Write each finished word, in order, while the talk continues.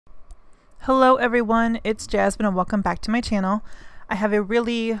Hello everyone, it's Jasmine and welcome back to my channel. I have a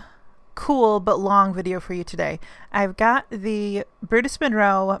really cool but long video for you today. I've got the Brutus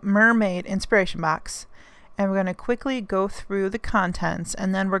Monroe Mermaid inspiration box and we're going to quickly go through the contents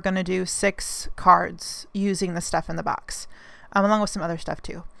and then we're going to do 6 cards using the stuff in the box, along with some other stuff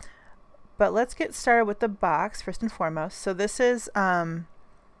too. But let's get started with the box first and foremost. So this is the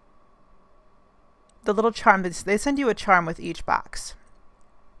little charm. They send you a charm with each box.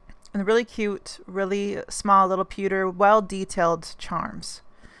 And really cute, really small little pewter, well-detailed charms.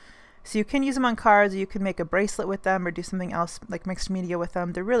 So you can use them on cards, or you can make a bracelet with them, or do something else like mixed media with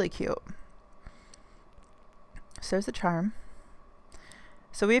them. They're really cute. So there's the charm.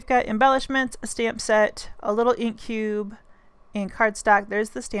 So we've got embellishments, a stamp set, a little ink cube, and cardstock.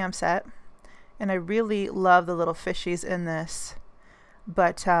 There's the stamp set. And I really love the little fishies in this.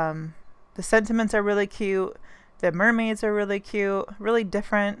 But the sentiments are really cute. The mermaids are really cute, really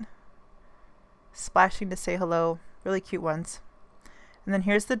different. Splashing to say hello, really cute ones. And then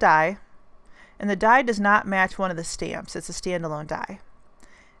here's the die, and the die does not match one of the stamps. It's a standalone die.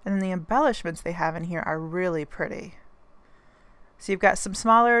 And then the embellishments they have in here are really pretty. So you've got some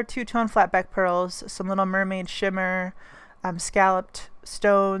smaller two-tone flat back pearls, some little mermaid shimmer, scalloped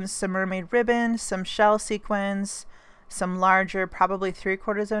stones, some mermaid ribbon, some shell sequins, some larger, probably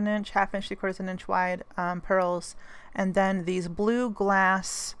 3/4 of an inch, half inch, 3/4 of an inch wide pearls, and then these blue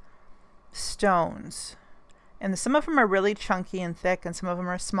glass stones. And some of them are really chunky and thick, and some of them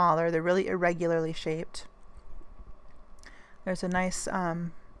are smaller. They're really irregularly shaped. There's a nice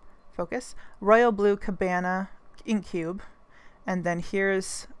focus. Royal blue cabana ink cube. And then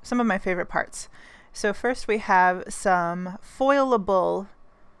here's some of my favorite parts. So first we have some foilable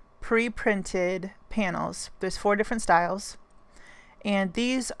pre-printed panels. There's 4 different styles. And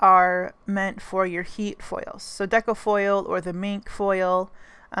these are meant for your heat foils. So Deco Foil or the Mink foil.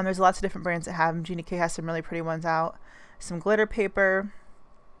 There's lots of different brands that have them. Gina K has some really pretty ones out. Some glitter paper.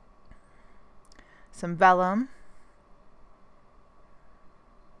 Some vellum.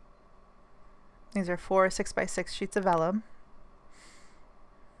 These are 4 6x6 sheets of vellum.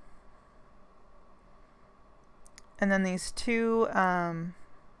 And then these 2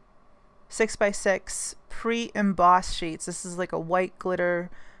 6x6 pre-embossed sheets. This is like a white glitter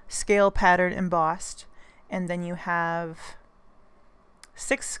scale pattern embossed. And then you have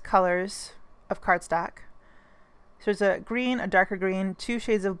 6 colors of cardstock. So there's a green, a darker green, 2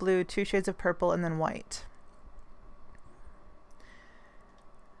 shades of blue, 2 shades of purple, and then white.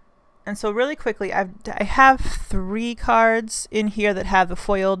 And so really quickly, I have 3 cards in here that have the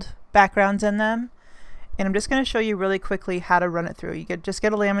foiled backgrounds in them. And I'm just going to show you really quickly how to run it through. You could just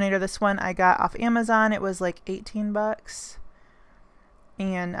get a laminator. This one I got off Amazon. It was like 18 bucks.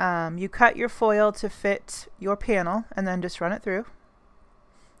 And you cut your foil to fit your panel and then just run it through.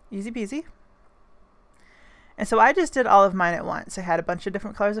 Easy peasy. And so I just did all of mine at once. I had a bunch of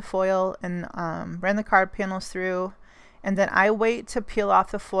different colors of foil and ran the card panels through. And then I wait to peel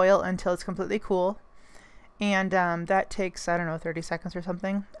off the foil until it's completely cool. And that takes, I don't know, 30 seconds or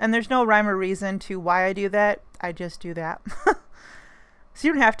something. And there's no rhyme or reason to why I do that. I just do that. So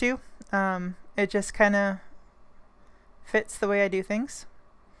you don't have to. It just kind of fits the way I do things.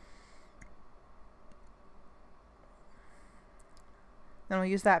 Then we'll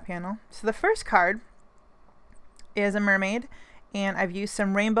use that panel. So the first card is a mermaid. And I've used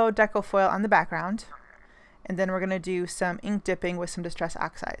some rainbow deco foil on the background. And then we're going to do some ink dipping with some distress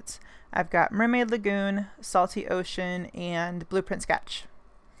oxides. I've got Mermaid Lagoon, Salty Ocean, and Blueprint Sketch.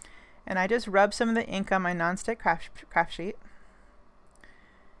 And I just rub some of the ink on my nonstick craft sheet.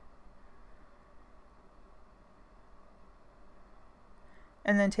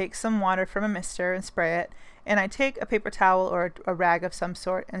 And then take some water from a mister and spray it. And I take a paper towel or a rag of some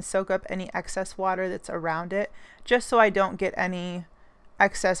sort and soak up any excess water that's around it, just so I don't get any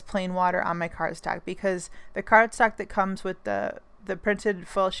excess plain water on my cardstock, because the cardstock that comes with the printed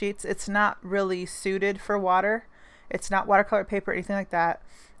foil sheets, it's not really suited for water. It's not watercolor paper or anything like that.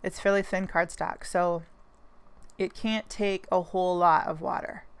 It's fairly thin cardstock, so it can't take a whole lot of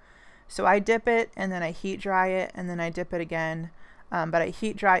water. So I dip it and then I heat dry it and then I dip it again, but I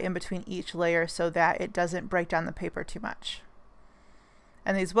heat dry in between each layer so that it doesn't break down the paper too much.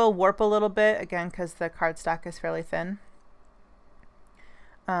 And these will warp a little bit, again, because the cardstock is fairly thin.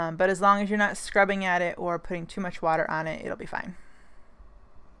 But as long as you're not scrubbing at it or putting too much water on it, it'll be fine.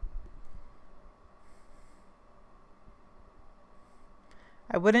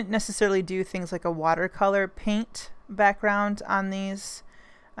 I wouldn't necessarily do things like a watercolor paint background on these,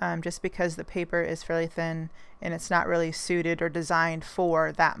 just because the paper is fairly thin and it's not really suited or designed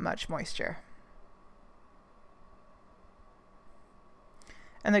for that much moisture.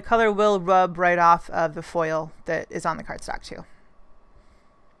 And the color will rub right off of the foil that is on the cardstock too.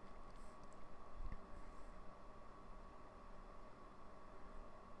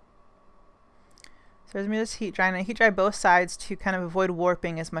 So as me just heat dry, and I heat dry both sides to kind of avoid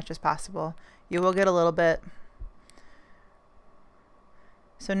warping as much as possible. You will get a little bit.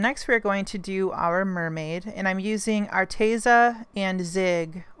 So next we're going to do our mermaid, and I'm using Arteza and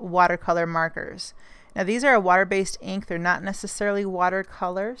Zig watercolor markers. Now these are a water-based ink. They're not necessarily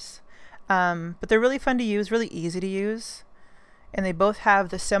watercolors, but they're really fun to use, really easy to use. And they both have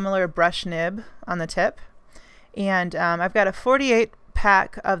the similar brush nib on the tip. And I've got a 48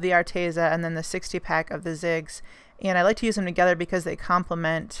 pack of the Arteza and then the 60 pack of the Zigs. And I like to use them together because they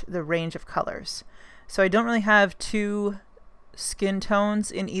complement the range of colors. So I don't really have two skin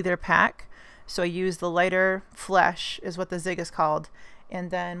tones in either pack. So I use the lighter flesh is what the Zig is called,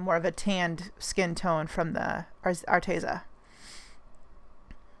 and then more of a tanned skin tone from the Arteza.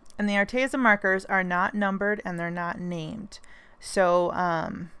 And the Arteza markers are not numbered and they're not named. So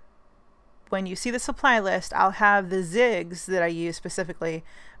when you see the supply list, I'll have the Zigs that I use specifically,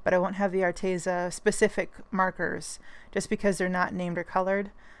 but I won't have the Arteza specific markers just because they're not named or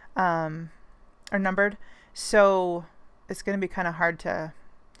colored or numbered. So it's going to be kind of hard to,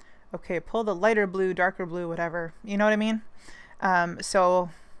 okay, pull the lighter blue, darker blue, whatever. You know what I mean? So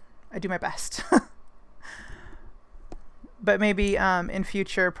I do my best. But maybe in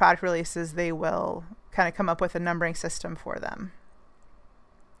future product releases, they will kind of come up with a numbering system for them.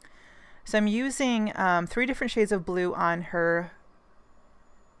 So I'm using 3 different shades of blue on her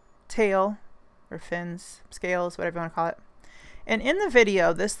tail or fins, scales, whatever you want to call it. And in the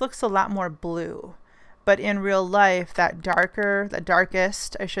video, this looks a lot more blue. But in real life, that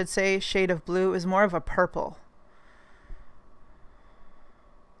darkest, I should say, shade of blue is more of a purple.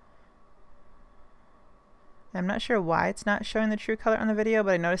 I'm not sure why it's not showing the true color on the video,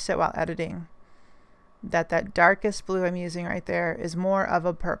 but I noticed it while editing. That darkest blue I'm using right there is more of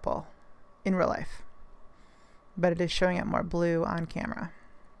a purple in real life. But it is showing it more blue on camera.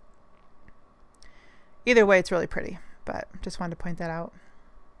 Either way, it's really pretty, but just wanted to point that out.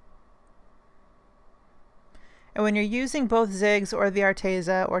 And when you're using both Zigs or the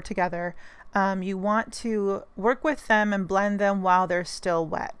Arteza or together, you want to work with them and blend them while they're still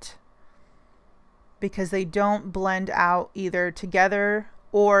wet, because they don't blend out either together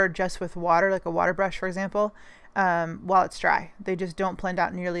or just with water, like a water brush, for example, while it's dry. They just don't blend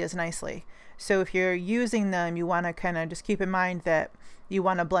out nearly as nicely. So if you're using them, you want to kind of just keep in mind that you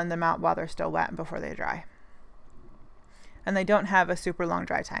want to blend them out while they're still wet before they dry. And they don't have a super long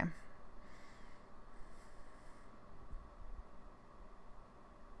dry time.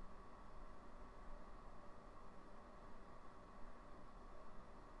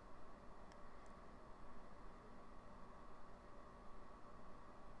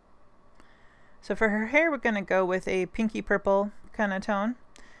 So for her hair, we're going to go with a pinky purple kind of tone.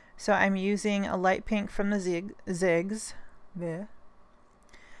 So I'm using a light pink from the Zigs.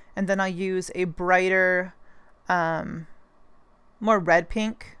 And then I'll use a brighter, more red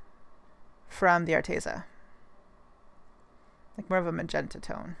pink from the Arteza. Like more of a magenta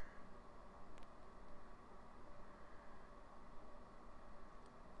tone.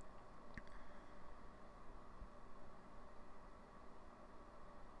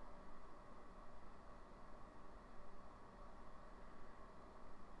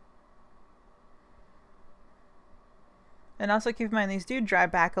 And also keep in mind, these do dry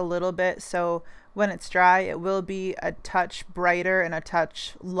back a little bit, so when it's dry, it will be a touch brighter and a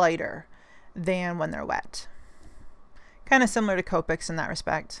touch lighter than when they're wet. Kind of similar to Copics in that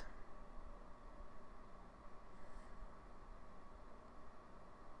respect.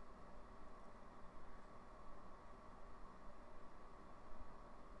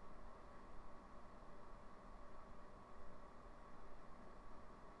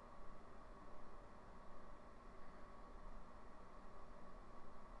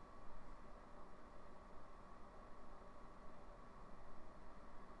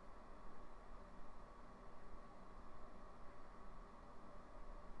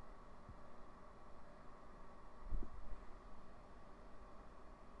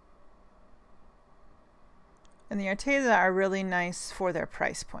 And the Arteza are really nice for their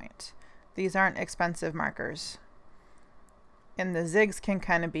price point. These aren't expensive markers. And the Zigs can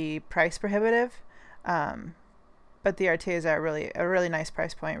kind of be price prohibitive, but the Arteza are really a really nice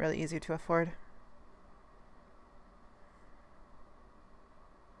price point, really easy to afford.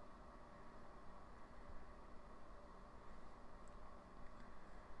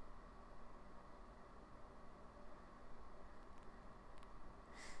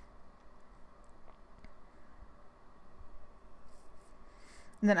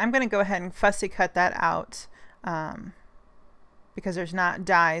 And then I'm going to go ahead and fussy cut that out because there's not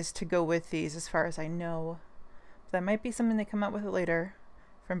dies to go with these as far as I know. That might be something they come up with later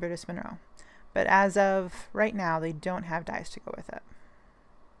from Brutus Monroe. But as of right now, they don't have dies to go with it.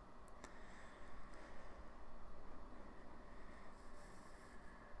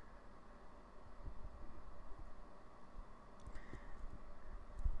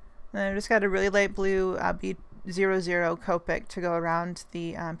 And I've just got a really light blue B00 Copic to go around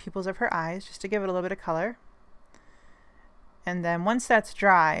the pupils of her eyes, just to give it a little bit of color. And then once that's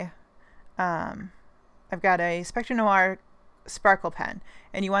dry, I've got a Spectre Noir sparkle pen.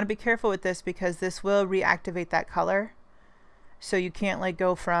 And you want to be careful with this because this will reactivate that color. So you can't like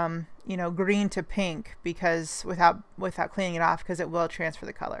go from, you know, green to pink because without cleaning it off, because it will transfer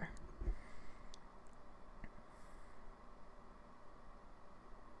the color.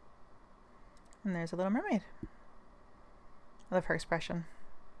 And there's a little mermaid. I love her expression.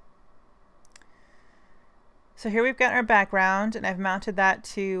 So here we've got our background, and I've mounted that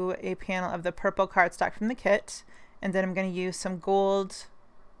to a panel of the purple cardstock from the kit. And then I'm going to use some gold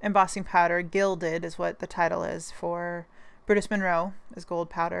embossing powder. Gilded is what the title is for Brutus Monroe, is gold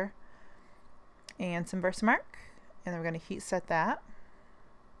powder. And some Versamark. And then we're going to heat set that.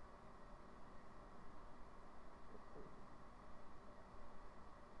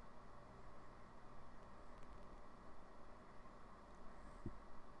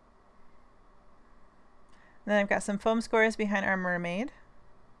 Then I've got some foam squares behind our mermaid.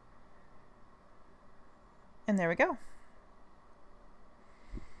 And there we go.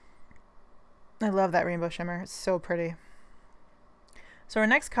 I love that rainbow shimmer. It's so pretty. So our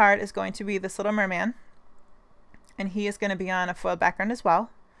next card is going to be this little merman. And he is going to be on a foil background as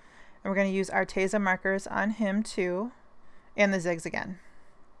well. And we're going to use Arteza markers on him too. And the zigs again.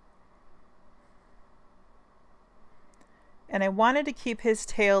 And I wanted to keep his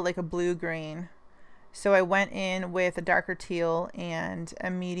tail like a blue-green. So I went in with a darker teal and a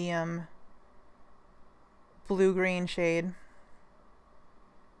medium blue-green shade.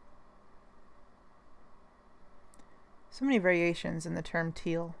 So many variations in the term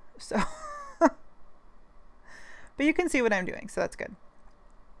teal. So, but you can see what I'm doing, so that's good.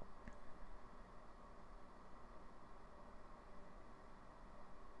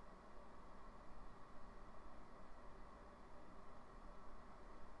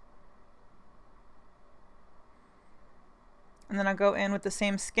 And then I'll go in with the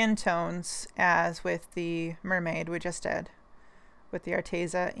same skin tones as with the mermaid we just did, with the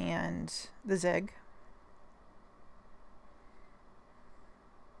Arteza and the zig.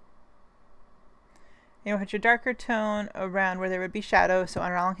 You know, hit your darker tone around where there would be shadow, so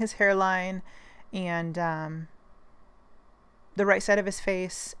along his hairline and the right side of his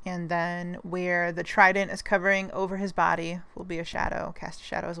face, and then where the trident is covering over his body will be a shadow, cast a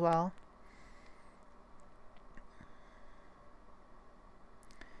shadow as well.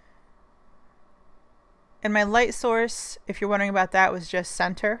 And my light source, if you're wondering about that, was just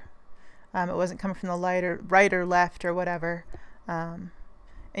center. It wasn't coming from the light or right or left or whatever. And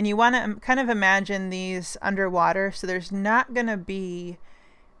you want to kind of imagine these underwater, so there's not going to be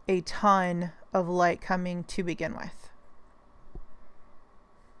a ton of light coming to begin with.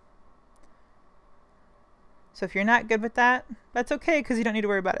 So if you're not good with that, that's okay, because you don't need to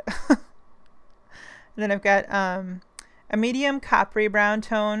worry about it. And then I've got a medium coppery brown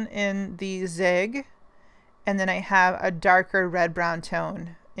tone in the zig. And then I have a darker red-brown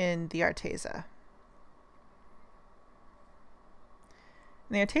tone in the Arteza.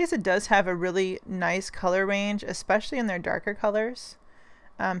 And the Arteza does have a really nice color range, especially in their darker colors.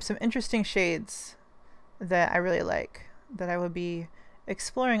 Some interesting shades that I really like, that I will be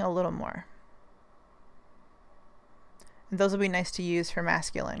exploring a little more. And those will be nice to use for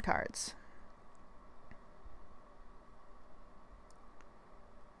masculine cards.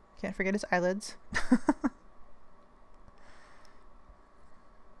 Can't forget his eyelids.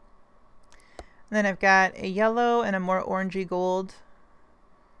 Then I've got a yellow and a more orangey gold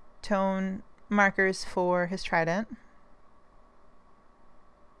tone markers for his trident.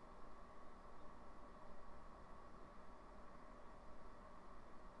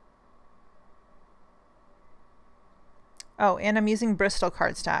 Oh, and I'm using Bristol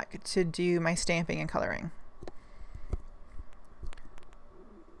cardstock to do my stamping and coloring.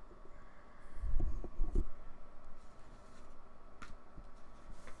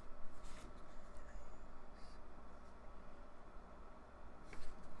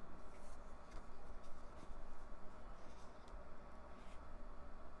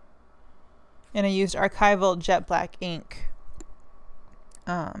 And I used archival jet black ink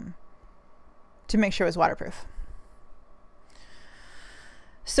to make sure it was waterproof.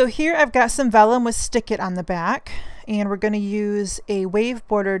 So here I've got some vellum with Stick It on the back, and we're going to use a wave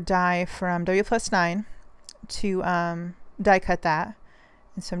border die from W+9 to die cut that.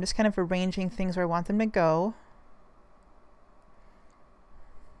 And so I'm just kind of arranging things where I want them to go.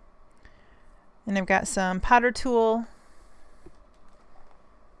 And I've got some powder tool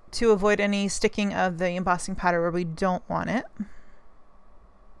to avoid any sticking of the embossing powder where we don't want it.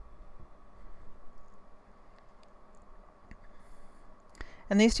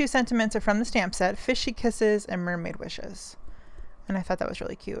 And these two sentiments are from the stamp set, Fishy Kisses and Mermaid Wishes. And I thought that was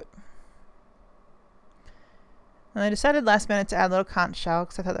really cute. And I decided last minute to add a little conch shell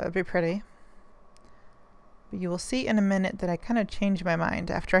because I thought that would be pretty. But you will see in a minute that I kind of changed my mind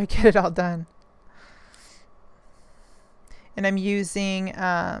after I get it all done. And I'm using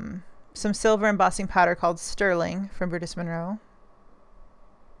some silver embossing powder called Sterling from Brutus Monroe.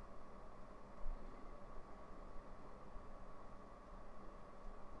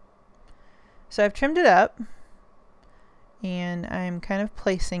 So I've trimmed it up, and I'm kind of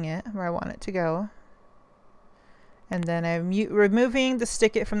placing it where I want it to go. And then I'm removing the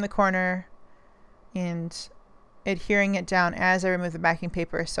Stick It from the corner and adhering it down as I remove the backing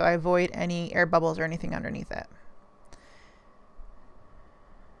paper so I avoid any air bubbles or anything underneath it.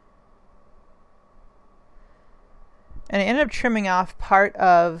 And I ended up trimming off part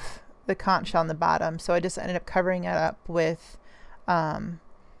of the conch shell on the bottom, so I just ended up covering it up with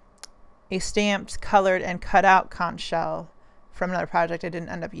a stamped, colored, and cut out conch shell from another project I didn't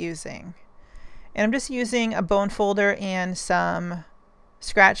end up using. And I'm just using a bone folder and some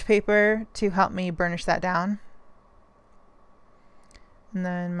scratch paper to help me burnish that down. And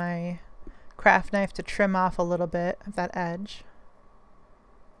then my craft knife to trim off a little bit of that edge.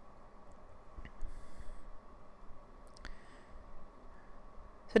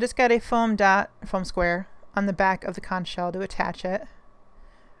 So I just got a foam square on the back of the conch shell to attach it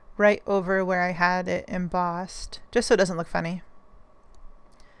right over where I had it embossed, just so it doesn't look funny.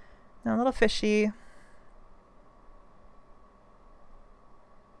 Now a little fishy.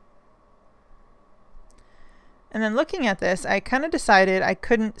 And then looking at this, I kind of decided I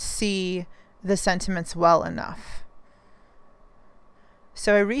couldn't see the sentiments well enough.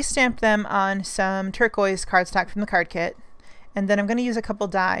 So I restamped them on some turquoise cardstock from the card kit, and then I'm going to use a couple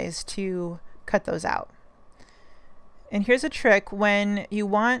dies to cut those out. And here's a trick: when you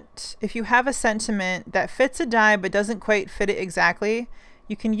want, if you have a sentiment that fits a die but doesn't quite fit it exactly,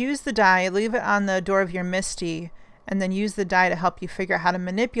 you can use the die, leave it on the door of your MISTI, and then use the die to help you figure out how to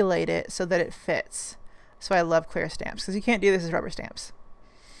manipulate it so that it fits. So I love clear stamps because you can't do this as rubber stamps.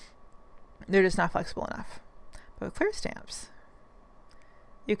 They're just not flexible enough. But with clear stamps,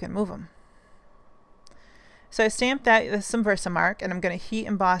 you can move them. So I stamped that with some Versamark, and I'm going to heat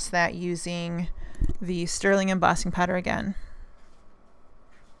emboss that using the Sterling embossing powder again.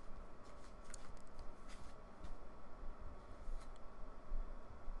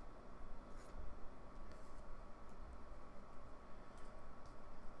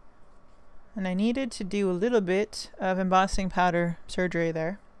 And I needed to do a little bit of embossing powder surgery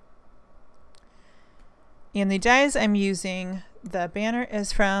there. And the dies I'm using, the banner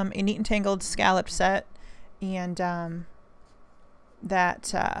is from a Neat and Tangled scalloped set, and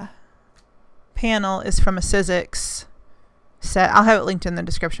that panel is from a Sizzix set. I'll have it linked in the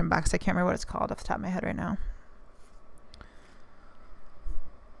description box. I can't remember what it's called off the top of my head right now.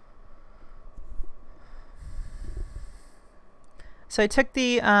 So I took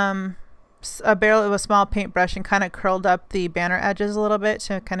the a barrel of a small paintbrush and kind of curled up the banner edges a little bit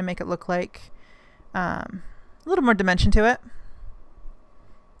to kind of make it look like a little more dimension to it.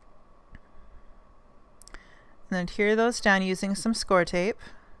 And then adhere those down using some score tape.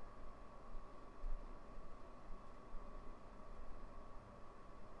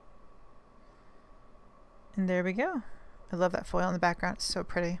 And there we go. I love that foil in the background. It's so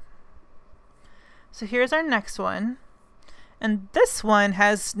pretty. So here's our next one. And this one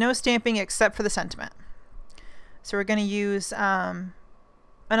has no stamping except for the sentiment. So we're going to use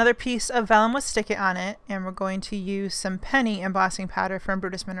another piece of vellum with Stick It on it, and we're going to use some penny embossing powder from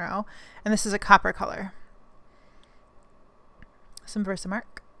Brutus Monroe, and this is a copper color. Some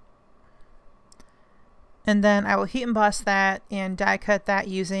Versamark. And then I will heat emboss that and die cut that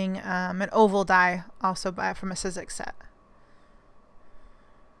using an oval die, also from a Sizzix set.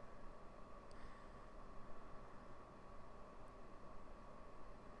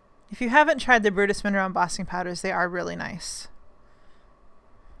 If you haven't tried the Brutus Monroe embossing powders, they are really nice.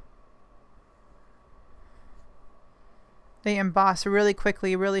 They emboss really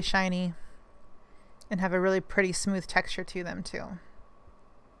quickly, really shiny, and have a really pretty smooth texture to them too.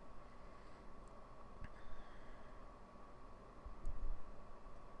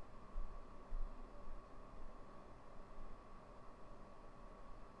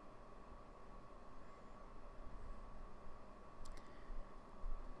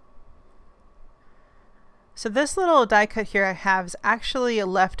 So this little die cut here I have is actually a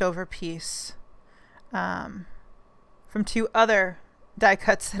leftover piece from 2 other die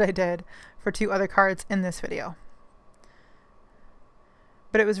cuts that I did for 2 other cards in this video.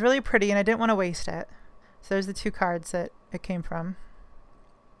 But it was really pretty and I didn't want to waste it. So there's the 2 cards that it came from.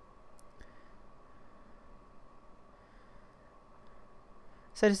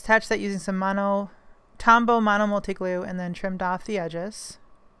 So I just attached that using some Tombow Mono Multi Glue and then trimmed off the edges.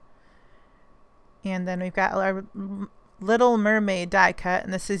 And then we've got our Little Mermaid die cut,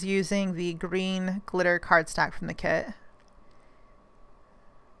 and this is using the green glitter cardstock from the kit.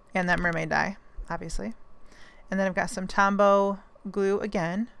 And that mermaid die, obviously. And then I've got some Tombow glue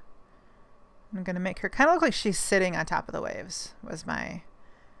again. I'm going to make her kind of look like she's sitting on top of the waves, was my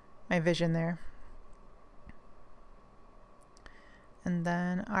vision there. And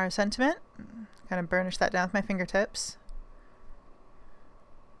then our sentiment, kind of burnish that down with my fingertips.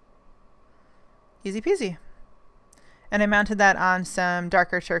 Easy peasy. And I mounted that on some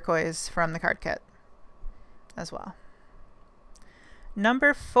darker turquoise from the card kit as well.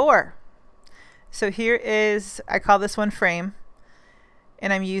 Number 4. So here is, I call this one Frame.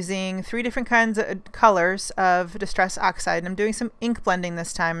 And I'm using 3 different kinds of colors of Distress Oxide. And I'm doing some ink blending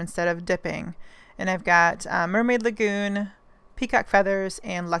this time instead of dipping. And I've got Mermaid Lagoon, Peacock Feathers,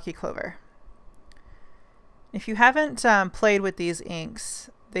 and Lucky Clover. If you haven't played with these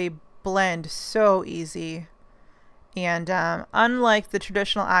inks, they blend so easy. And unlike the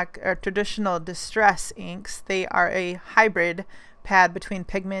traditional distress inks, they are a hybrid pad between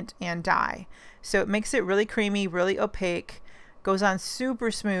pigment and dye. So it makes it really creamy, really opaque, goes on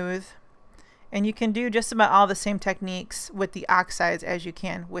super smooth, and you can do just about all the same techniques with the oxides as you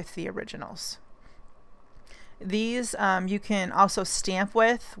can with the originals. These you can also stamp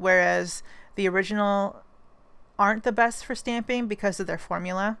with, whereas the original aren't the best for stamping because of their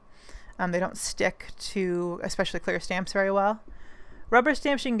formula. They don't stick to especially clear stamps very well. Rubber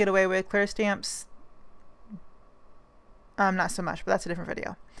stamps you can get away with, clear stamps not so much, but that's a different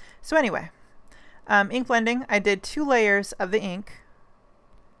video. So anyway, ink blending, I did 2 layers of the ink,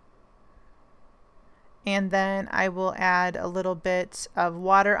 and then I will add a little bit of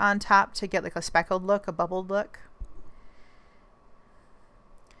water on top to get like a speckled look, a bubbled look.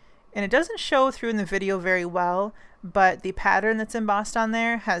 And it doesn't show through in the video very well, but the pattern that's embossed on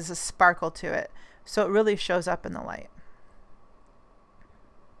there has a sparkle to it, so it really shows up in the light.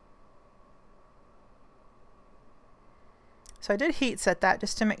 So I did heat set that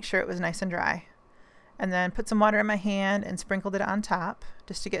just to make sure it was nice and dry. And then put some water in my hand and sprinkled it on top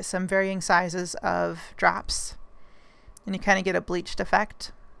just to get some varying sizes of drops. And you kind of get a bleached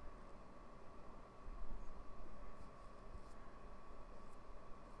effect.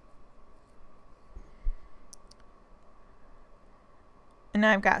 And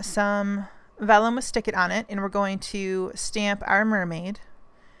now I've got some vellum with Stick It on it, and we're going to stamp our mermaid.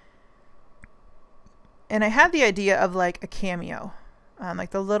 And I had the idea of like a cameo,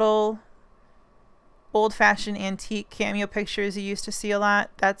 like the little old-fashioned antique cameo pictures you used to see a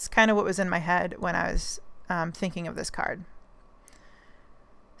lot. That's kind of what was in my head when I was thinking of this card.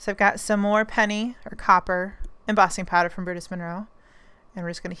 So I've got some more penny or copper embossing powder from Brutus Monroe, and we're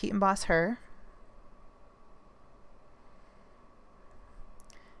just going to heat emboss her.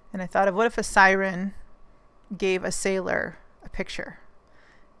 And I thought of what if a siren gave a sailor a picture?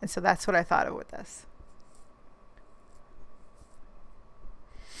 And so that's what I thought of with this.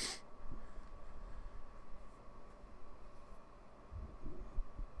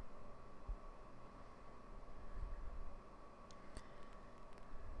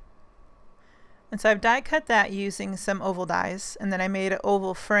 And so I've die cut that using some oval dies, and then I made an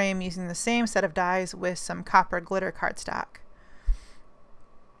oval frame using the same set of dies with some copper glitter cardstock.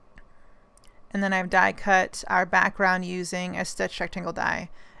 And then I've die cut our background using a stitch rectangle die.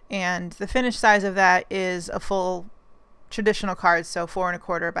 And the finished size of that is a full traditional card, so 4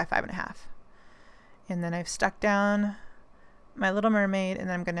 1/4 by 5 1/2. And then I've stuck down my little mermaid, and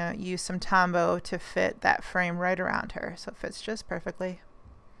then I'm going to use some Tombow to fit that frame right around her, so it fits just perfectly.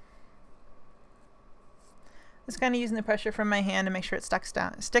 Just kind of using the pressure from my hand to make sure it sticks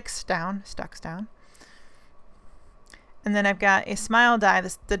down. And then I've got a smile die.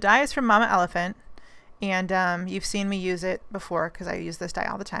 The die is from Mama Elephant, and you've seen me use it before because I use this die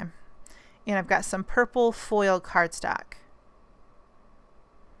all the time. And I've got some purple foil cardstock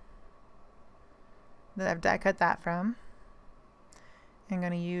that I've die cut that from. I'm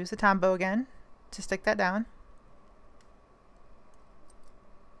going to use the Tombow again to stick that down.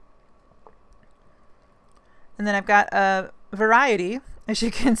 And then I've got a variety, as you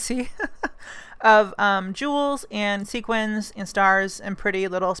can see, of jewels and sequins and stars and pretty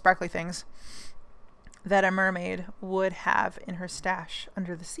little sparkly things that a mermaid would have in her stash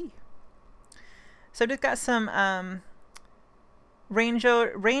under the sea. So I've just got some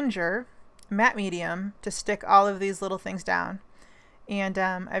Ranger matte medium to stick all of these little things down. And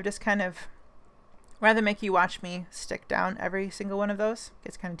I've just kind of, rather than make you watch me stick down every single one of those, it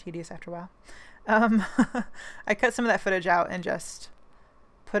gets kind of tedious after a while. I cut some of that footage out and just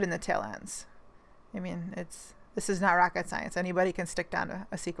put in the tail ends. I mean, this is not rocket science. Anybody can stick down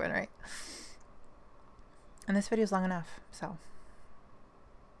a sequin, right? And this video is long enough, so.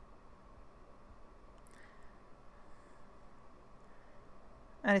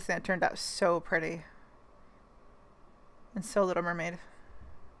 I just think it turned out so pretty. And so Little Mermaid.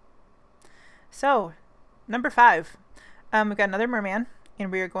 So, number 5. We've got another merman,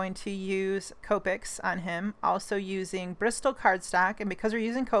 and we are going to use Copics on him, also using Bristol cardstock. And because we're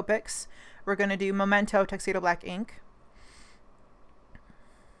using Copics, we're going to do Memento Tuxedo Black ink.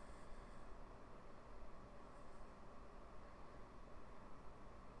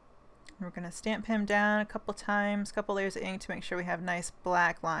 We're going to stamp him down a couple times, a couple layers of ink to make sure we have nice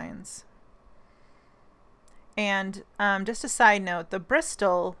black lines. And just a side note, the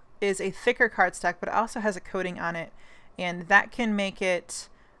Bristol is a thicker cardstock, but it also has a coating on it, and that can make it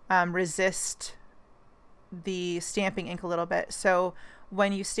resist the stamping ink a little bit. So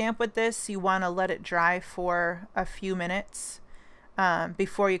when you stamp with this, you want to let it dry for a few minutes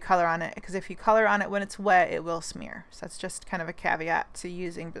before you color on it, because if you color on it when it's wet, it will smear. So that's just kind of a caveat to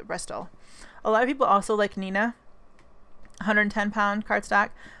using the Bristol. A lot of people also like Nina 110-pound cardstock.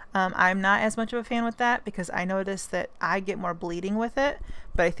 I'm not as much of a fan with that because I notice that I get more bleeding with it,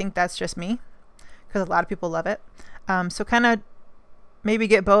 but I think that's just me because a lot of people love it. So kind of maybe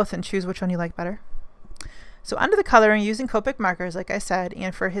get both and choose which one you like better. So under the coloring, using Copic markers, like I said,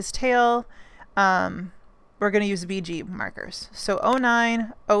 and for his tail, we're going to use BG markers. So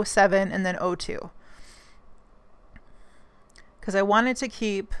 09, 07, and then 02. Because I wanted to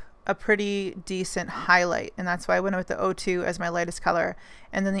keep a pretty decent highlight, and that's why I went with the 02 as my lightest color,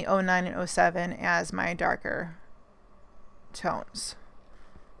 and then the 09 and 07 as my darker tones.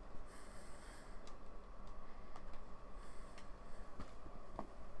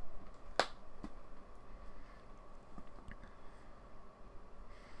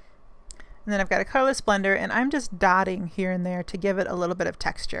 And then I've got a colorless blender, and I'm just dotting here and there to give it a little bit of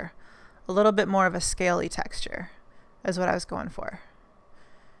texture. A little bit more of a scaly texture is what I was going for.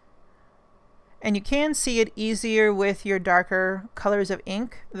 And you can see it easier with your darker colors of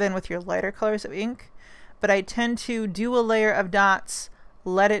ink than with your lighter colors of ink. But I tend to do a layer of dots,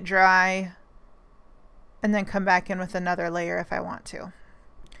 let it dry, and then come back in with another layer if I want to.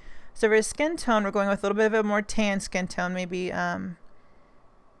 So for his skin tone, we're going with a little bit of a more tan skin tone, maybe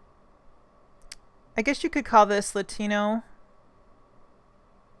I guess you could call this Latino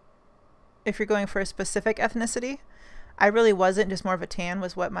if you're going for a specific ethnicity. I really wasn't, just more of a tan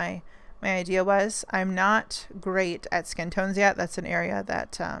was what my idea was. I'm not great at skin tones yet. That's an area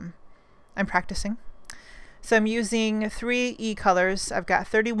that I'm practicing. So I'm using 3 E colors. I've got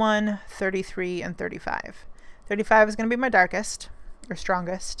 31, 33, and 35. 35 is going to be my darkest or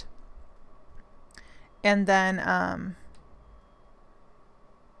strongest. And then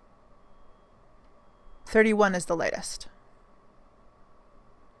 31 is the lightest.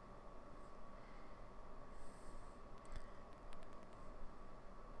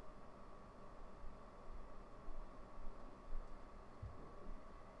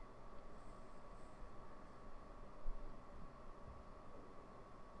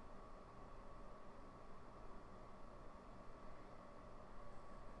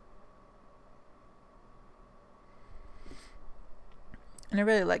 And I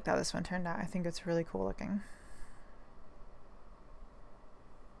really liked how this one turned out. I think it's really cool looking.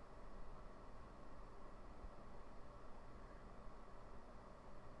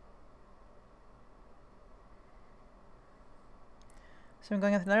 So I'm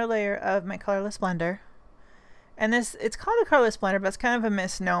going with another layer of my colorless blender. And this, it's called a colorless blender, but it's kind of a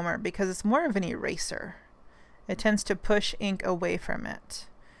misnomer because it's more of an eraser. It tends to push ink away from it.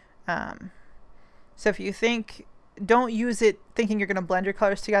 So if you think, don't use it thinking you're going to blend your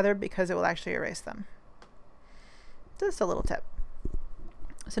colors together because it will actually erase them. Just a little tip.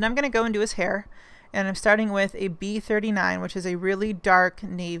 So now I'm going to go and do his hair, and I'm starting with a B39, which is a really dark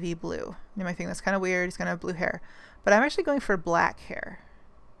navy blue. You might think that's kind of weird, he's going to have blue hair, but I'm actually going for black hair.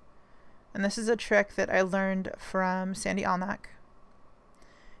 And this is a trick that I learned from Sandy Alnock.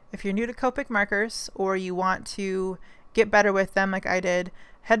 If you're new to Copic markers or you want to get better with them like I did,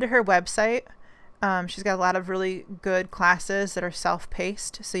 head to her website. She's got a lot of really good classes that are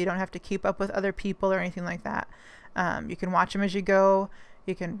self-paced, so you don't have to keep up with other people or anything like that. You can watch them as you go.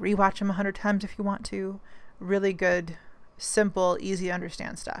 You can rewatch them 100 times if you want to. Really good, simple, easy to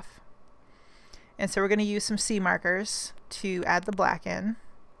understand stuff. And so we're going to use some C markers to add the black in.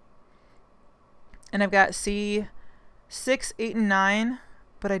 And I've got C6, 8, and 9,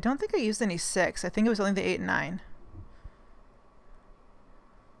 but I don't think I used any 6. I think it was only the 8 and 9.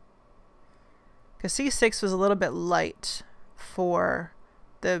 Because C6 was a little bit light for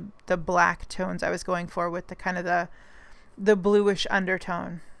the black tones I was going for with the kind of the bluish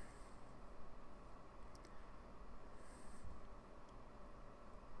undertone.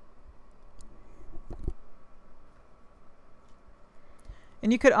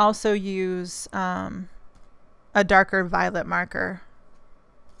 And you could also use a darker violet marker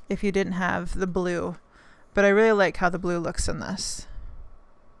if you didn't have the blue, but I really like how the blue looks in this.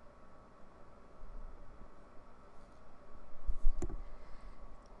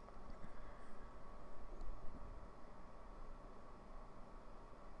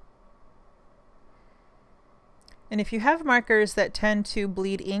 And if you have markers that tend to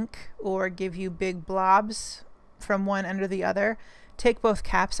bleed ink or give you big blobs from one end or the other, take both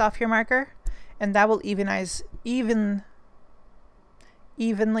caps off your marker, and that will evenly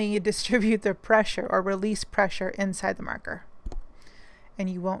distribute the pressure or release pressure inside the marker, and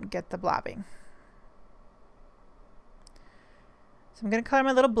you won't get the blobbing. So I'm going to color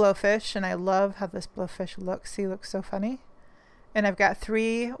my little blowfish, and I love how this blowfish looks. See, it looks so funny. And I've got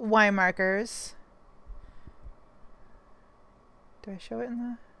 3 Y markers. Do I show it in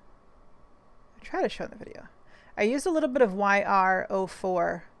the... I try to show it in the video. I used a little bit of YR04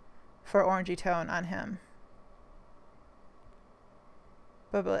 for orangey tone on him.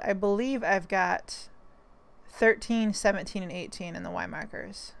 But I believe I've got 13, 17, and 18 in the Y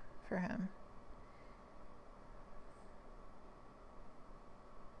markers for him.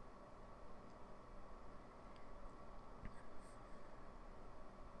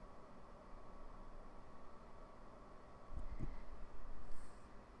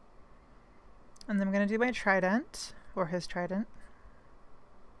 And then I'm going to do my trident, or his trident.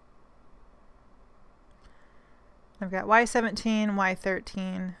 I've got Y17, Y13,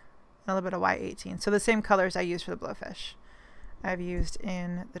 and a little bit of Y18. So the same colors I used for the blowfish, I've used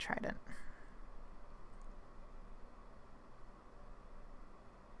in the trident.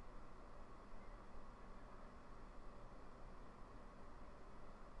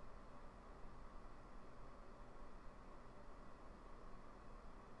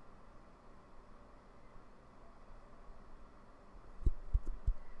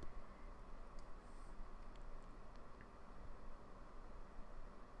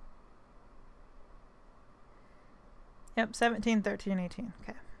 Yep, 17, 13, 18.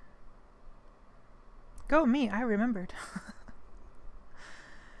 Okay. Go me, I remembered.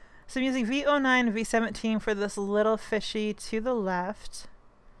 So I'm using V09, V17 for this little fishy to the left.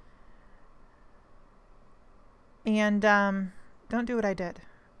 And don't do what I did.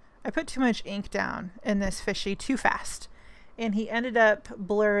 I put too much ink down in this fishy too fast. And he ended up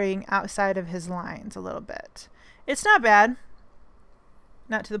blurring outside of his lines a little bit. It's not bad.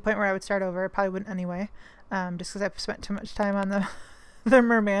 Not to the point where I would start over. I probably wouldn't anyway. Just because I've spent too much time on the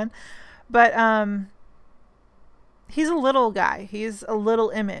merman. But he's a little guy. He's a little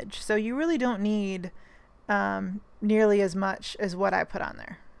image. So you really don't need nearly as much as what I put on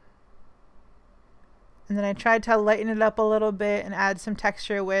there. And then I tried to lighten it up a little bit and add some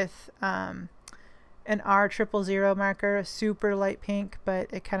texture with an R000 marker, a super light pink, but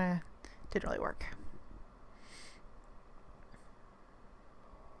it kind of didn't really work.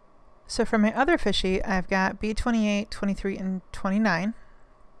 So for my other fishy, I've got B28, 23, and 29.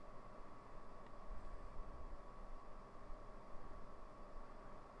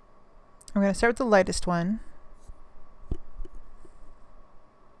 I'm going to start with the lightest one.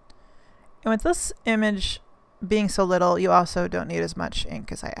 And with this image being so little, you also don't need as much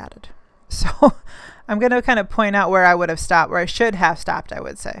ink as I added. So I'm going to kind of point out where I would have stopped, where I should have stopped, I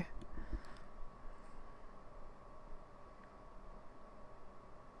would say.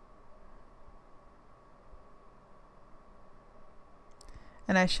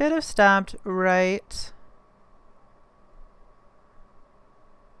 And I should have stopped right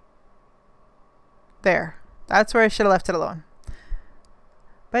there. That's where I should have left it alone.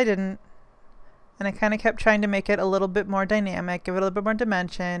 But I didn't. And I kind of kept trying to make it a little bit more dynamic, give it a little bit more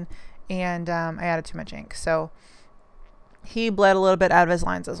dimension, and I added too much ink. So he bled a little bit out of his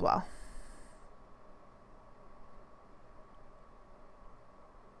lines as well.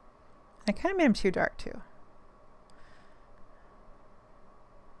 I kind of made him too dark too.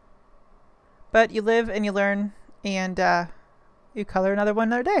 But you live and you learn, and you color another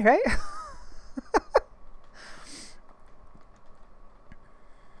one another day, right?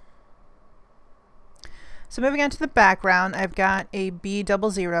 So moving on to the background, I've got a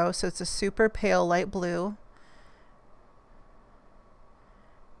B00, so it's a super pale light blue.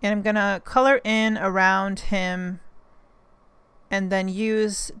 And I'm gonna color in around him and then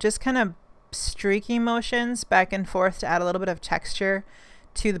use just kind of streaky motions back and forth to add a little bit of texture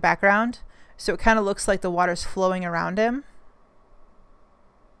to the background. So it kind of looks like the water's flowing around him.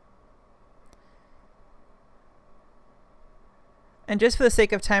 And just for the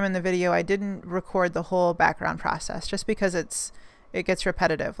sake of time in the video, I didn't record the whole background process just because it gets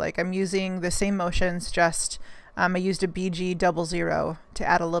repetitive. Like I'm using the same motions, just I used a BG00 to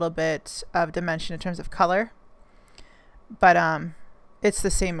add a little bit of dimension in terms of color. But it's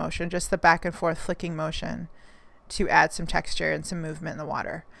the same motion, just the back and forth flicking motion to add some texture and some movement in the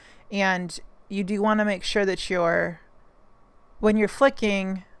water. And you do want to make sure that when you're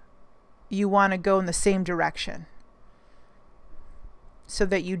flicking, you want to go in the same direction so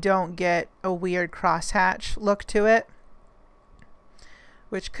that you don't get a weird crosshatch look to it,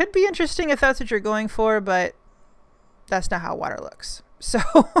 which could be interesting if that's what you're going for, but that's not how water looks. So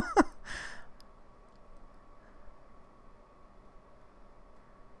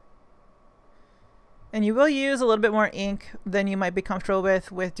and you will use a little bit more ink than you might be comfortable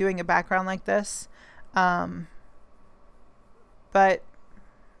with doing a background like this. But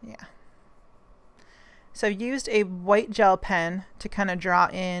yeah. So I've used a white gel pen to kind of draw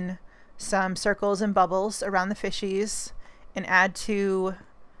in some circles and bubbles around the fishies and add to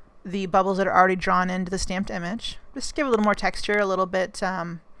the bubbles that are already drawn into the stamped image. Just give a little more texture, a little bit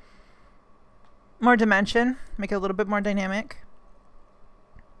more dimension, make it a little bit more dynamic.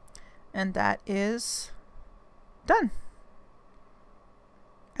 And that is done.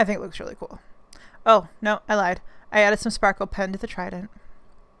 I think it looks really cool. Oh, no, I lied. I added some sparkle pen to the trident.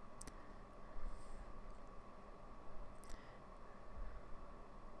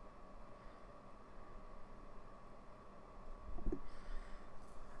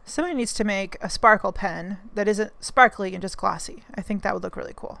 Somebody needs to make a sparkle pen that isn't sparkly and just glossy. I think that would look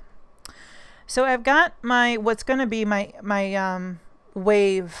really cool. So I've got what's going to be my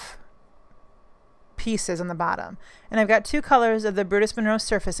wave pieces on the bottom. And I've got two colors of the Brutus Monroe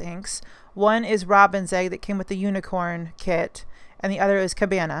surface inks. One is Robin's Egg that came with the unicorn kit, and the other is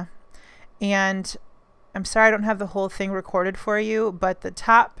Cabana. And I'm sorry I don't have the whole thing recorded for you, but the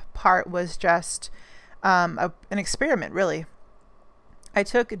top part was just an experiment, really. I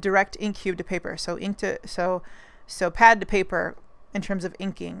took direct ink cube to paper, so pad to paper in terms of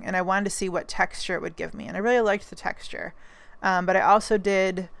inking, and I wanted to see what texture it would give me, and I really liked the texture. But I also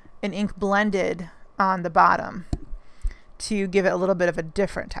did an ink blended on the bottom to give it a little bit of a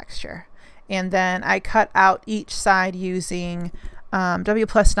different texture. And then I cut out each side using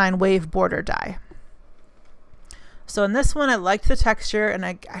W+9 wave border die. So in this one, I liked the texture, and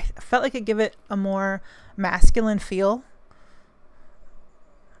I felt like it gave it a more masculine feel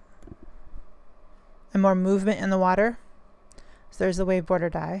and more movement in the water. So there's the wave border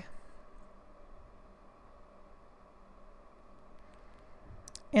die.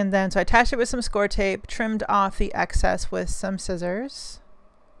 And then, so I attached it with some score tape, trimmed off the excess with some scissors.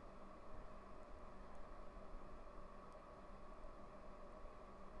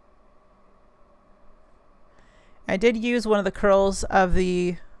 I did use one of the curls of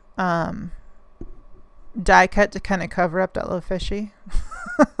the die cut to kind of cover up that little fishy.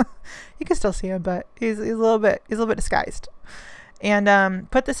 You can still see him, but he's a little bit disguised. And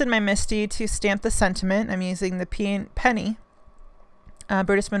put this in my MISTI to stamp the sentiment. I'm using the penny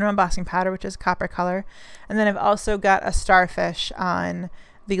Brutus Monroe embossing powder, which is copper color. And then I've also got a starfish on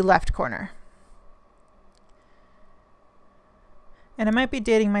the left corner. And I might be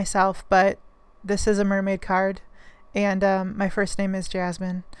dating myself, but this is a mermaid card, and my first name is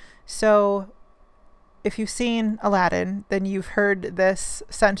Jasmine. So if you've seen Aladdin, then you've heard this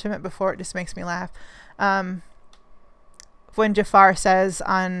sentiment before. It just makes me laugh. When Jafar says,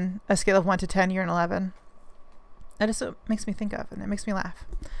 on a scale of 1 to 10, you're an 11. That is what it makes me think of, and it makes me laugh.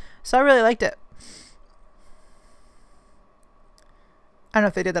 So I really liked it. I don't know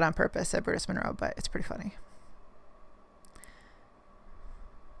if they did that on purpose at Brutus Monroe, but it's pretty funny.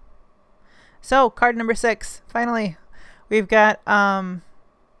 So card number 6, finally. We've got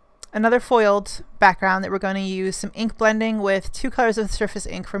another foiled background that we're going to use some ink blending with two colors of surface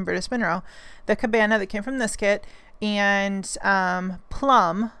ink from Brutus Monroe, the Cabana that came from this kit, and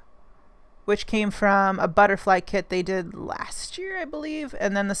Plum, which came from a butterfly kit they did last year, I believe,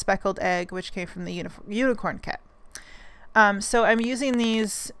 and then the Speckled Egg, which came from the unicorn kit. So I'm using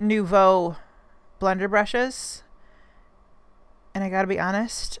these Nouveau blender brushes, and I gotta be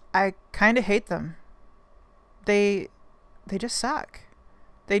honest, I kind of hate them. They just suck.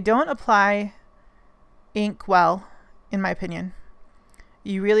 They don't apply ink well, in my opinion.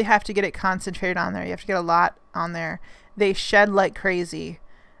 You really have to get it concentrated on there. You have to get a lot on there. They shed like crazy.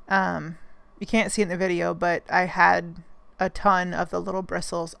 You can't see it in the video, but I had a ton of the little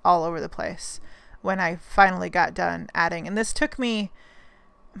bristles all over the place when I finally got done adding. And this took me,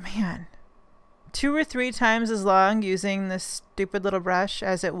 man, 2 or 3 times as long using this stupid little brush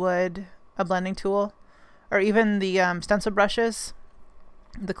as it would a blending tool, or even the stencil brushes,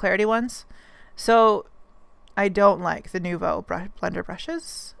 the clarity ones. So I don't like the Nuvo blender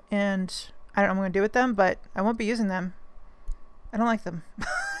brushes, and I don't know what I'm going to do with them, but I won't be using them. I don't like them.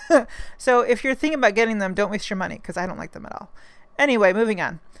 So if you're thinking about getting them, don't waste your money, because I don't like them at all. Anyway, moving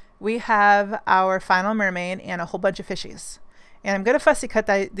on. We have our final mermaid and a whole bunch of fishies. And I'm going to fussy cut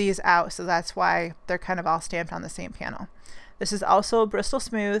these out, so that's why they're kind of all stamped on the same panel. This is also Bristol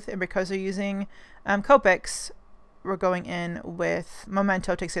Smooth, and because we're using Copics, we're going in with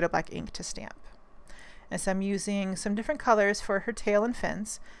Memento Tuxedo Black ink to stamp. And so I'm using some different colors for her tail and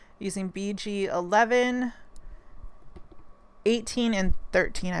fins, using BG 11, 18, and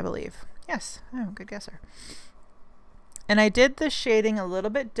 13, I believe. Yes, I'm a good guesser. And I did the shading a little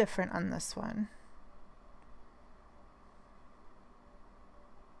bit different on this one.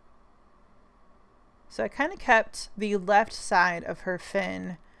 So I kind of kept the left side of her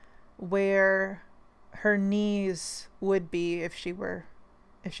fin where her knees would be if she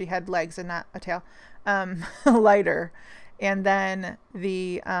had legs and not a tail, lighter. And then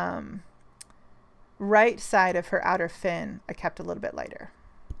the right side of her outer fin I kept a little bit lighter.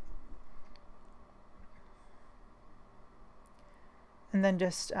 And then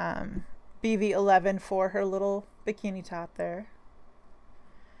just BV 11 for her little bikini top there.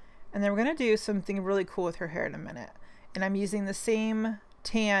 And then we're going to do something really cool with her hair in a minute. And I'm using the same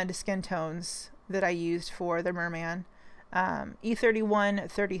tanned skin tones that I used for the merman, E31,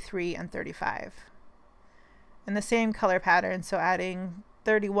 33, and 35. And the same color pattern, so adding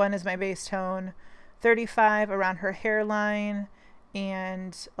 31 as my base tone, 35 around her hairline,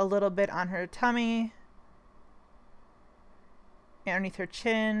 and a little bit on her tummy, underneath her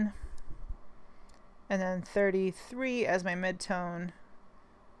chin, and then 33 as my mid-tone,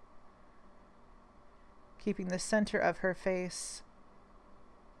 keeping the center of her face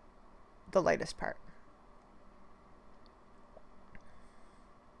the lightest part.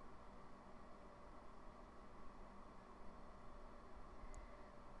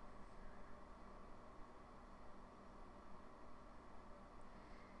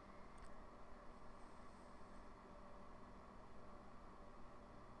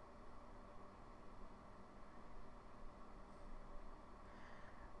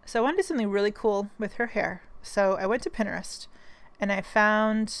 So I wanted to do something really cool with her hair. So I went to Pinterest and I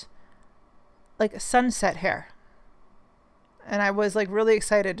found like a sunset hair. And I was like really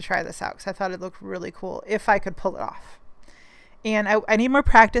excited to try this out because I thought it looked really cool if I could pull it off. And I need more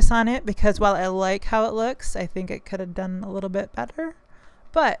practice on it because while I like how it looks, I think it could have done a little bit better.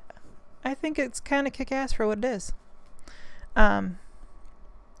 But I think it's kind of kick-ass for what it is. So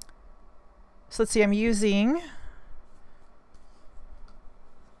let's see, I'm using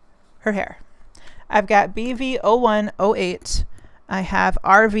her hair. I've got BV 01, 08. I have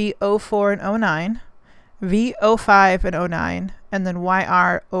RV 04 and 09, V 05 and 09, and then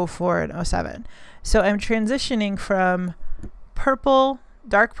YR 04 and 07. So I'm transitioning from purple,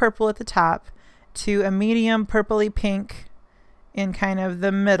 dark purple at the top, to a medium purpley pink in kind of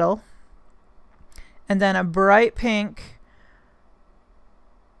the middle, and then a bright pink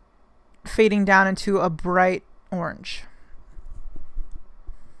fading down into a bright orange.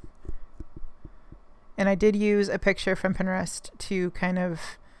 And I did use a picture from Pinterest to kind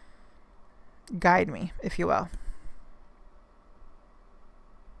of guide me, if you will.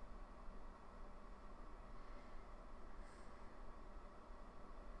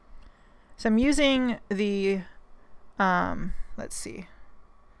 So I'm using the, let's see,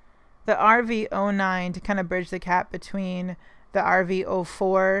 the RV09 to kind of bridge the gap between the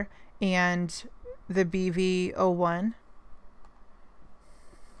RV04 and the BV01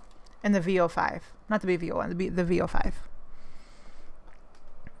 and the V05. Not the BV01, the V05.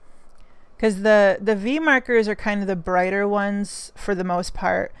 Because the V markers are kind of the brighter ones for the most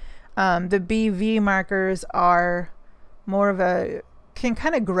part. The BV markers are more of a, can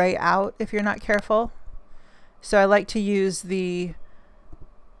kind of gray out if you're not careful. So I like to use the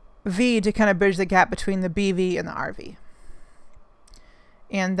V to kind of bridge the gap between the BV and the RV.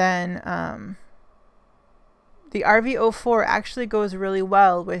 And then the RV04 actually goes really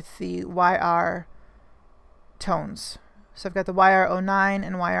well with the YR tones. So I've got the YR09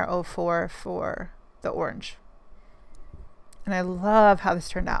 and YR04 for the orange. And I love how this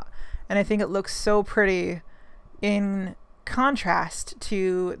turned out. And I think it looks so pretty in contrast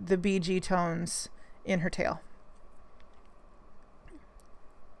to the BG tones in her tail.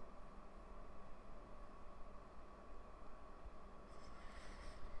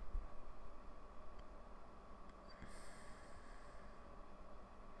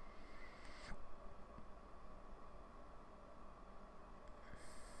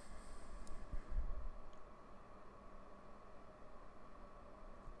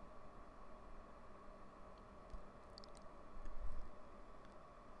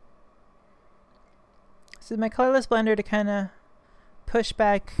 So my colorless blender to kind of push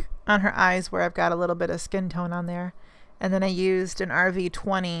back on her eyes where I've got a little bit of skin tone on there. And then I used an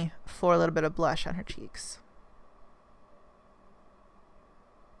RV20 for a little bit of blush on her cheeks.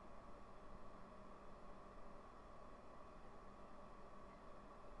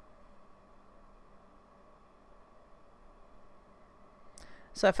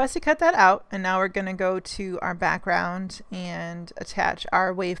 So I fussy cut that out, and now we're going to go to our background and attach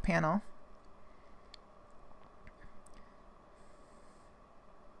our wave panel.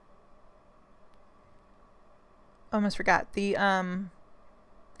 Almost forgot. The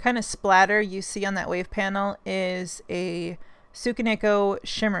kind of splatter you see on that wave panel is a Sukaneko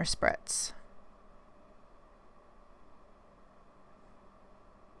shimmer spritz.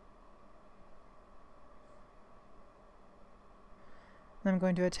 I'm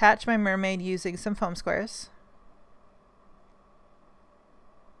going to attach my mermaid using some foam squares.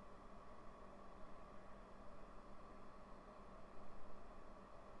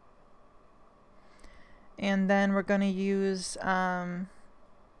 And then we're going to use a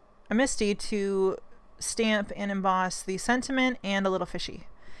Misty to stamp and emboss the sentiment and a little fishy.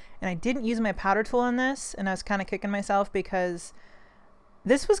 And I didn't use my powder tool on this, and I was kind of kicking myself because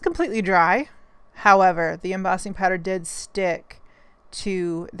this was completely dry. However, the embossing powder did stick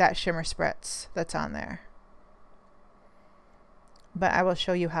to that shimmer spritz that's on there. But I will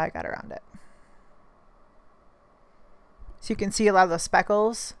show you how I got around it. So you can see a lot of those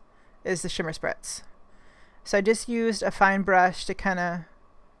speckles is the shimmer spritz. So I just used a fine brush to kind of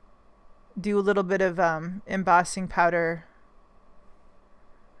do a little bit of embossing powder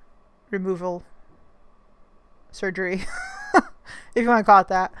removal surgery, if you want to call it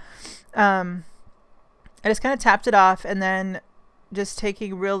that. I just kind of tapped it off, and then just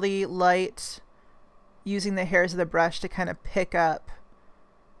taking really light, using the hairs of the brush to kind of pick up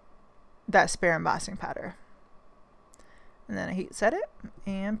that spare embossing powder. And then I heat set it,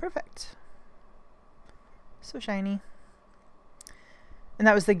 and perfect. So shiny. And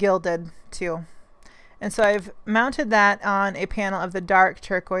that was the gilded too. And so I've mounted that on a panel of the dark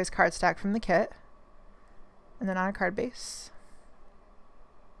turquoise cardstock from the kit, and then on a card base.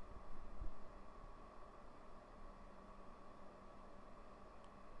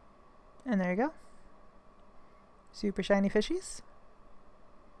 And there you go. Super shiny fishies.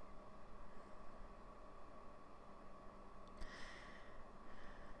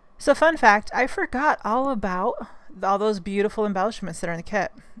 So fun fact, I forgot all about all those beautiful embellishments that are in the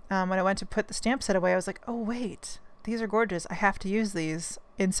kit. When I went to put the stamp set away, I was like, oh wait, these are gorgeous. I have to use these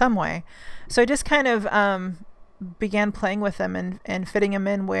in some way. So I just kind of began playing with them and fitting them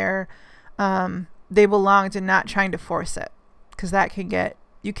in where they belonged and not trying to force it. Because that can get,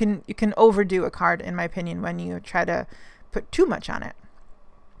 you can overdo a card, in my opinion, when you try to put too much on it.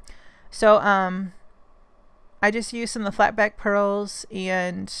 So I just used some of the flat back pearls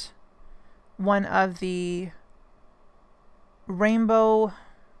and one of the rainbow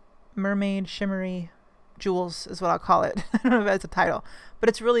mermaid shimmery jewels is what I'll call it. I don't know if that's a title, but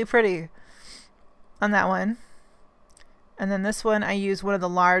it's really pretty on that one. And then this one I use one of the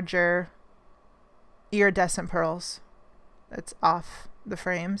larger iridescent pearls that's off the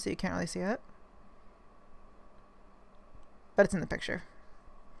frame, so you can't really see it, but it's in the picture.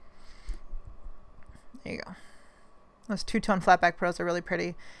 There you go. Those two-tone flat-back pearls are really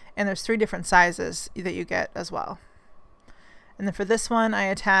pretty, and there's 3 different sizes that you get as well. And then for this one, I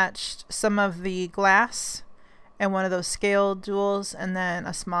attached some of the glass and one of those scaled jewels, and then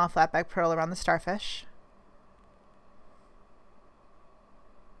a small flat-back pearl around the starfish.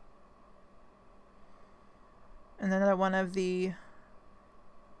 And then another one of the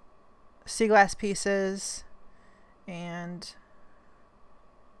sea glass pieces, and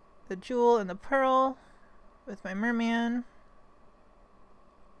the jewel and the pearl with my merman.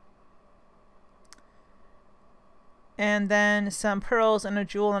 And then some pearls and a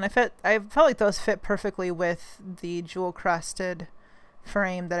jewel, and I felt like those fit perfectly with the jewel crusted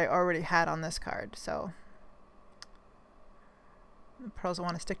frame that I already had on this card. So the pearls I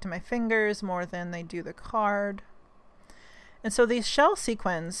want to stick to my fingers more than they do the card. And so these shell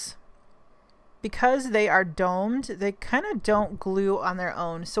sequins because they are domed, they kind of don't glue on their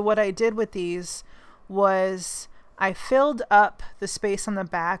own. So what I did with these was I filled up the space on the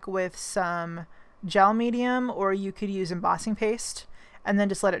back with some gel medium, or you could use embossing paste, and then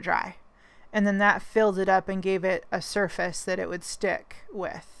just let it dry. And then that filled it up and gave it a surface that it would stick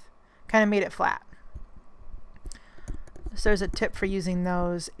with. Kind of made it flat. So there's a tip for using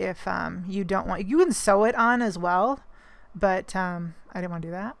those if you don't want, you can sew it on as well, but I didn't want to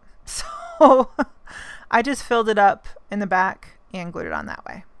do that. So I just filled it up in the back and glued it on that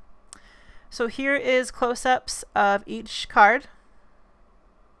way. So here is close-ups of each card.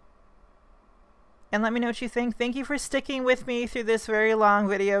 And let me know what you think. Thank you for sticking with me through this very long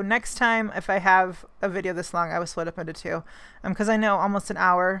video. Next time, if I have a video this long, I will split up into two. Because I know almost an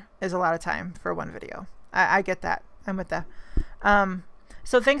hour is a lot of time for one video. I get that. I'm with that.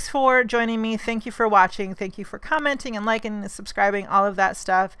 So thanks for joining me. Thank you for watching. Thank you for commenting and liking and subscribing, all of that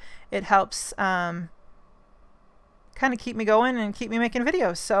stuff. It helps kind of keep me going and keep me making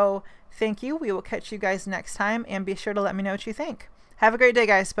videos. So thank you. We will catch you guys next time, and be sure to let me know what you think. Have a great day,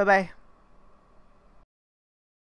 guys. Bye-bye.